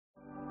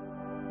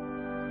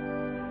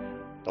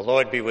The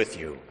Lord be with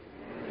you.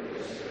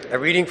 A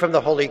reading from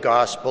the Holy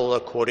Gospel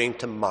according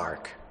to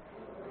Mark.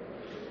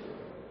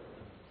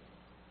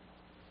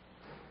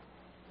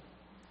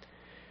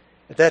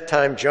 At that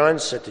time, John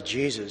said to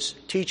Jesus,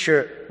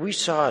 "Teacher, we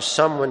saw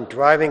someone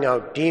driving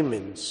out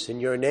demons in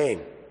your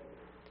name,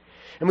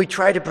 and we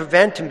tried to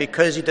prevent him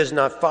because he does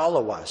not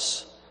follow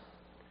us."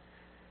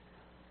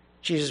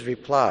 Jesus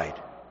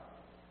replied,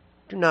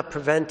 "Do not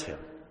prevent him.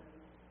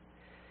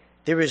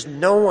 There is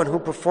no one who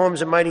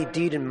performs a mighty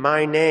deed in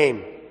my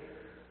name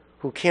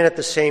who can at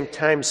the same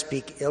time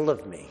speak ill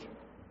of me.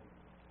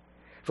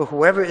 For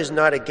whoever is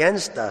not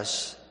against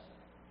us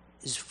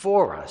is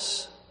for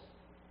us.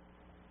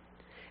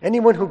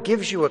 Anyone who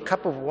gives you a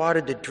cup of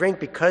water to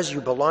drink because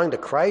you belong to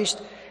Christ,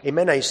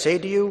 amen, I say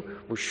to you,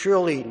 will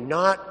surely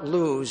not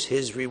lose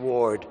his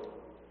reward.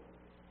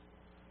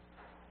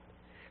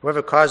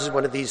 Whoever causes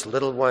one of these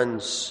little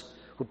ones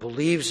who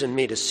believes in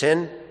me to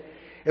sin,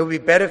 it would be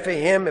better for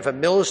him if a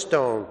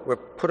millstone were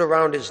put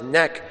around his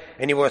neck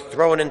and he were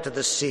thrown into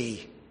the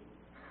sea.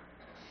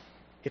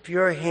 If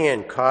your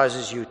hand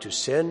causes you to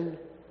sin,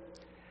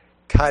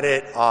 cut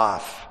it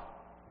off.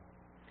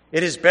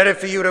 It is better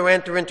for you to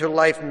enter into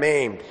life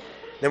maimed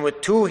than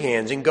with two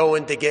hands and go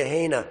into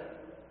Gehenna,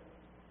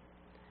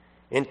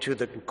 into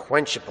the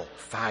unquenchable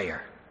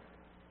fire.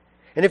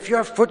 And if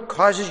your foot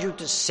causes you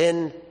to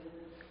sin,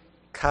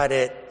 cut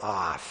it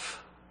off.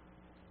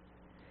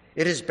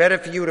 It is better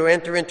for you to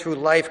enter into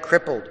life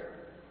crippled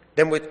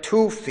than with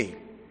 2 feet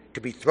to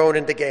be thrown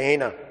into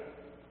Gehenna.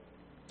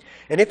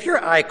 And if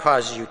your eye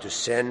causes you to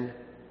sin,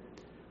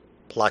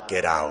 pluck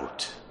it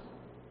out.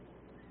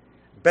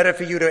 Better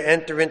for you to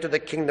enter into the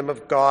kingdom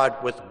of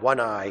God with 1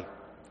 eye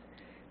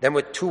than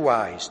with 2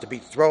 eyes to be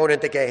thrown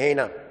into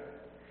Gehenna,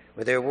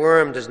 where their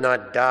worm does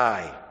not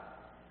die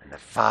and the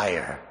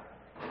fire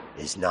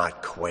is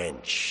not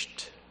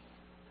quenched."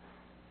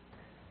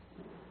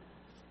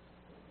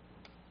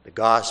 The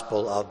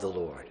Gospel of the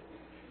Lord.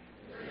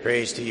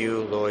 Praise to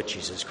you, Lord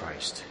Jesus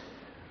Christ.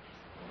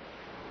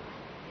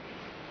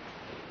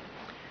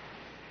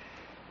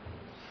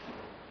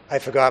 I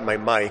forgot my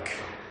mic.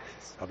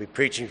 I'll be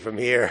preaching from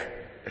here.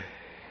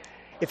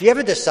 If you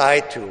ever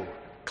decide to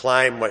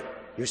climb what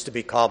used to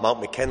be called Mount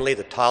McKinley,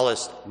 the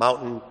tallest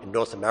mountain in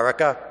North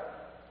America,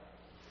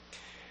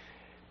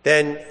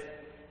 then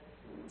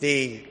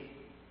the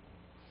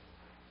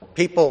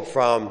people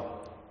from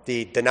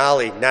the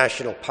Denali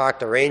National Park,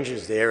 the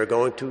rangers there, are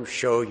going to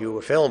show you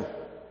a film.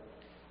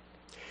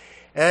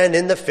 And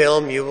in the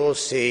film, you will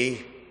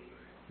see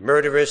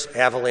murderous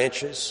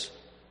avalanches.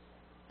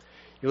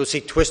 You will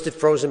see twisted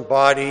frozen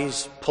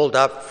bodies pulled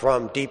up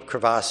from deep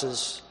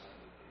crevasses,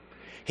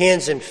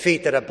 hands and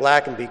feet that are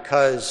blackened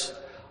because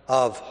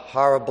of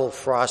horrible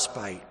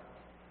frostbite.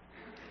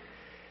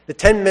 The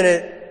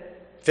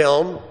 10-minute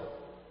film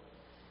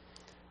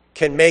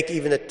can make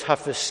even the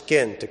toughest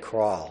skin to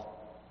crawl.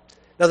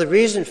 Now, the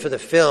reason for the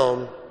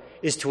film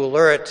is to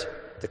alert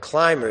the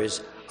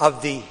climbers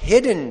of the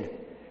hidden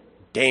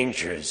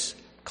dangers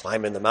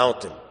climbing the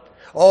mountain.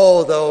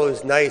 Oh,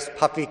 those nice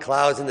puffy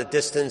clouds in the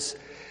distance,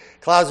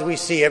 clouds we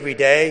see every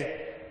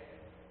day,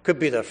 could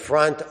be the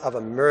front of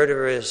a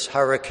murderous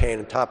hurricane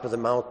on top of the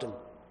mountain.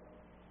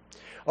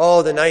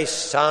 Oh, the nice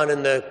sun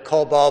and the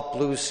cobalt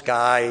blue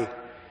sky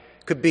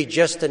could be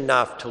just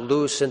enough to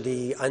loosen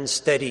the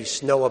unsteady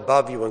snow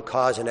above you and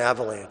cause an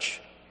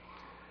avalanche.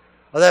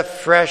 Or that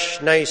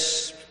fresh,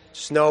 nice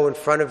snow in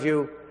front of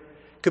you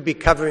could be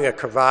covering a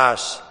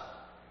crevasse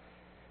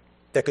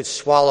that could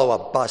swallow a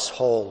bus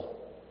whole.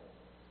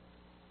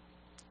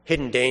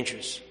 Hidden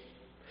dangers.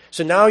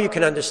 So now you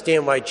can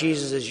understand why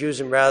Jesus is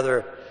using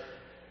rather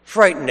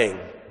frightening,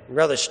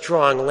 rather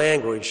strong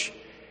language.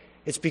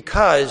 It's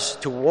because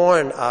to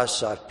warn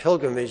us of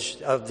pilgrimage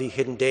of the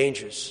hidden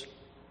dangers.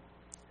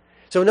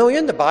 So knowing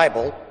in the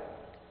Bible,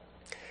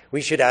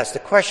 we should ask the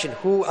question,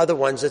 who are the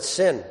ones that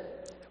sin?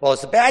 Well,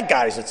 it's the bad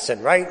guys that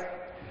sin, right?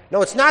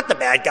 No, it's not the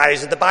bad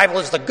guys in the Bible.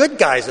 It's the good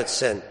guys that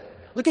sin.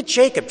 Look at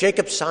Jacob,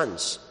 Jacob's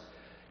sons.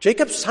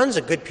 Jacob's sons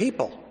are good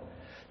people.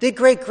 Their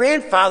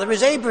great-grandfather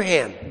is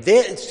Abraham.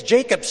 It's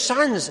Jacob's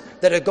sons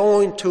that are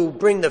going to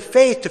bring the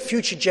faith to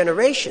future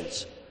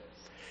generations.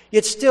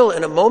 Yet still,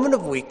 in a moment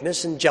of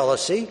weakness and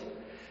jealousy,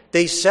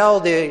 they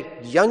sell their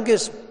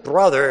youngest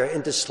brother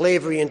into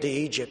slavery into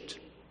Egypt.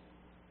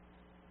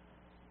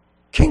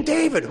 King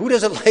David, who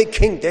doesn't like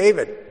King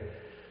David?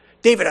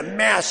 David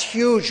amassed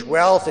huge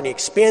wealth and he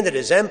expanded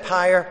his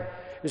empire.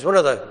 He was one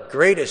of the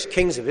greatest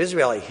kings of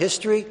Israelite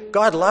history.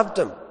 God loved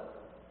him.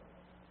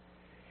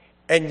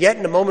 And yet,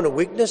 in a moment of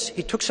weakness,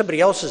 he took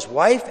somebody else's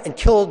wife and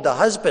killed the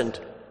husband.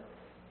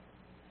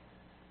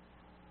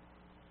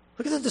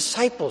 Look at the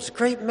disciples,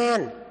 great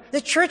men.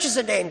 The churches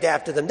are named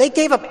after them. They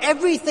gave up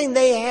everything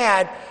they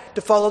had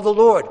to follow the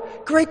Lord.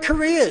 Great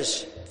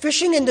careers.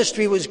 Fishing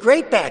industry was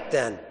great back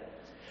then.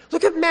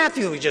 Look at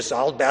Matthew.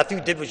 All Matthew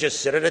did was just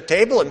sit at a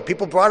table and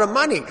people brought him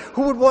money.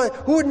 Who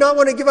would not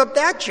want to give up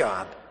that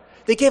job?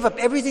 They gave up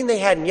everything they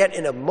had, and yet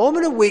in a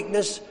moment of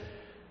weakness,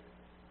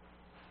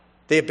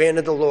 they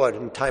abandoned the Lord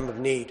in time of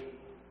need.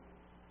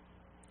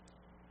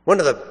 One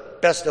of the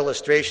best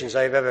illustrations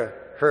I've ever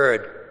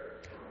heard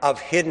of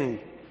hidden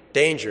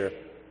danger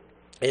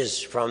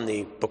is from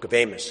the book of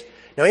Amos.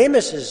 Now,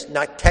 Amos is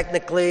not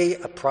technically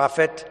a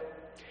prophet.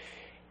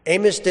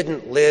 Amos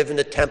didn't live in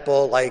the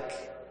temple like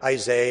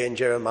Isaiah and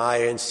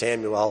Jeremiah and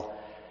Samuel.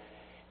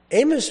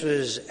 Amos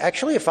was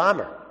actually a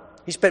farmer.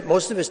 He spent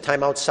most of his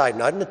time outside,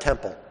 not in the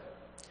temple.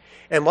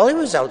 And while he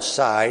was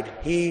outside,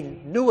 he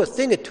knew a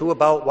thing or two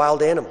about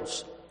wild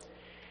animals.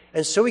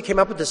 And so he came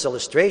up with this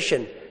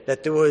illustration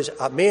that there was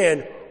a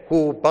man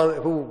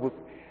who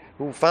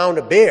found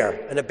a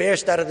bear, and the bear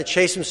started to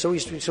chase him, so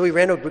he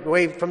ran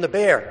away from the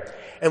bear.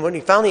 And when he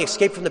finally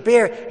escaped from the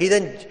bear,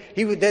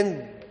 he would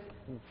then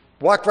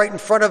walk right in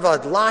front of a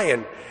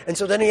lion, and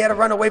so then he had to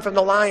run away from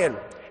the lion.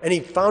 And he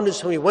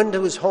went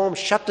into his home,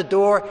 shut the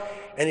door,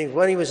 and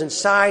when he was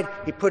inside,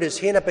 he put his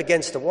hand up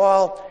against the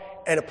wall,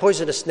 and a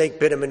poisonous snake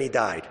bit him, and he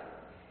died.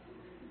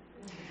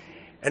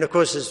 And of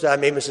course, as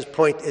Amos's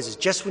point is,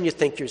 just when you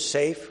think you're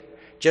safe,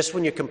 just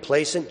when you're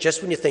complacent,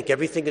 just when you think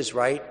everything is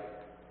right,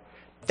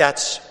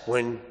 that's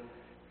when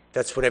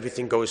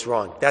everything goes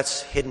wrong.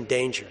 That's hidden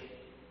danger.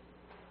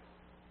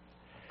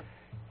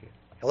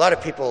 A lot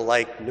of people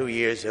like New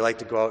Year's. They like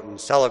to go out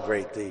and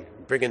celebrate,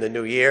 bring in the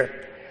new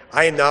year.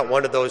 I am not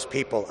one of those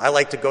people. I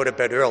like to go to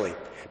bed early.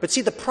 But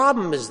see, the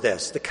problem is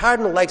this. The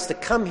Cardinal likes to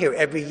come here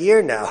every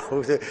year now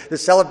to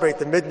celebrate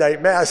the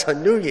midnight Mass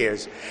on New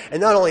Year's.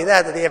 And not only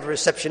that, they have a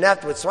reception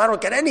afterwards, so I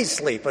don't get any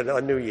sleep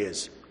on New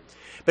Year's.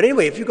 But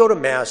anyway, if you go to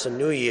Mass on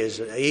New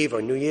Year's Eve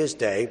or New Year's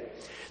Day,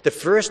 the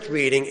first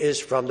reading is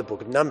from the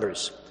book of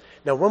Numbers.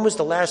 Now, when was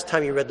the last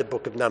time you read the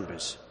book of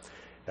Numbers?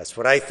 That's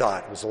what I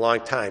thought. It was a long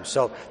time.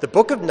 So the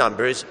book of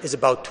Numbers is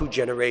about 2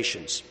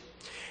 generations.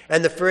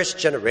 And the first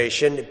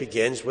generation, it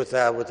begins with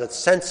a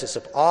census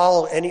of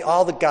all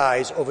the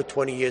guys over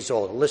 20 years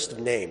old, a list of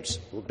names,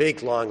 a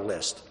big, long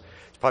list.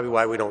 It's probably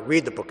why we don't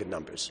read the book of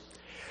Numbers.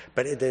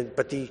 But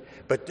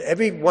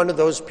every one of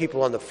those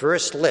people on the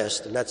first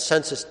list in that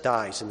census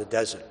dies in the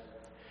desert.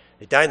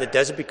 They die in the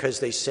desert because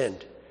they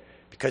sinned,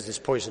 because there's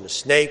poisonous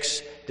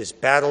snakes, there's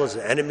battles,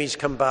 the enemies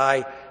come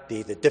by,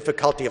 the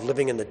difficulty of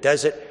living in the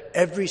desert.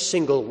 Every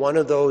single one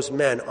of those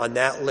men on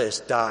that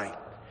list die.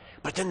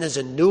 But then there's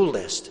a new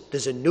list,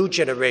 there's a new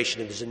generation,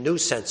 and there's a new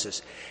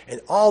census,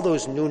 and all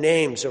those new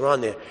names are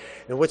on there.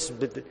 And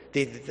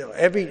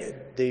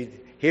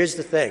here's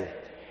the thing: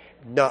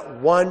 not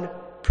one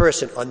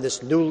person on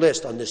this new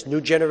list, on this new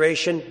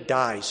generation,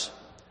 dies.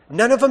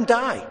 None of them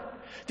die.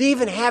 They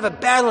even have a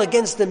battle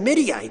against the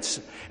Midianites,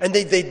 and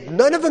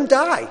none of them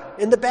die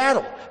in the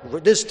battle.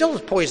 There's still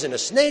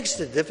poisonous snakes.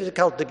 The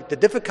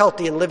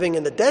difficulty in living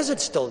in the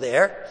desert's still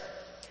there.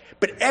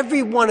 But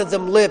every one of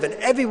them live, and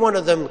every one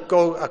of them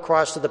go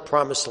across to the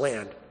promised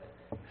land.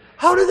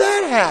 How did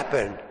that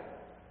happen?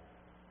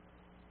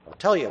 I'll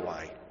tell you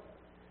why.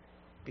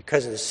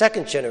 Because in the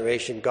second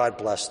generation, God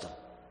blessed them.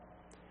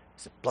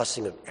 It's the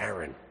blessing of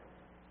Aaron.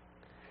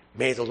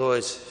 May the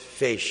Lord's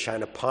face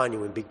shine upon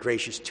you and be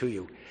gracious to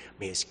you.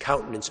 May his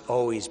countenance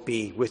always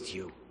be with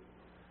you.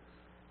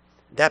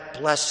 That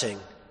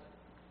blessing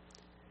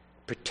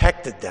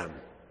protected them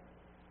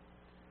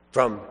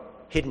from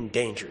hidden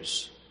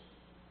dangers.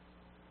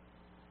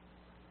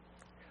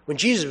 When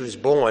Jesus was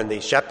born,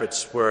 the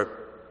shepherds were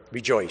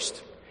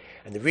rejoiced.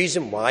 And the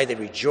reason why they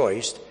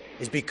rejoiced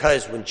is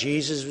because when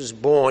Jesus was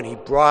born, he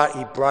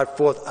brought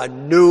forth a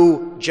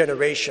new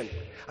generation,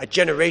 a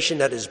generation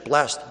that is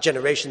blessed, a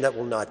generation that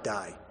will not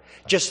die,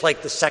 just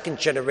like the second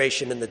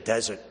generation in the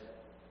desert.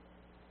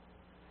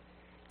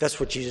 That's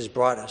what Jesus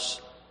brought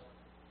us.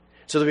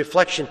 So the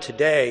reflection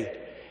today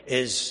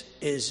is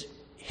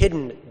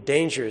hidden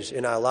dangers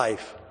in our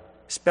life,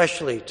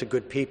 especially to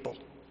good people.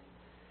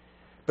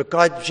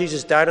 But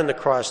Jesus died on the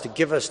cross to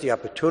give us the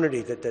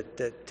opportunity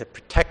to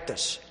protect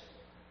us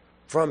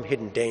from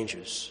hidden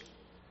dangers,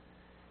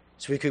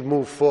 so we could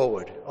move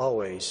forward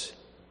always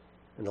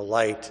in the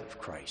light of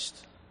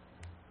Christ.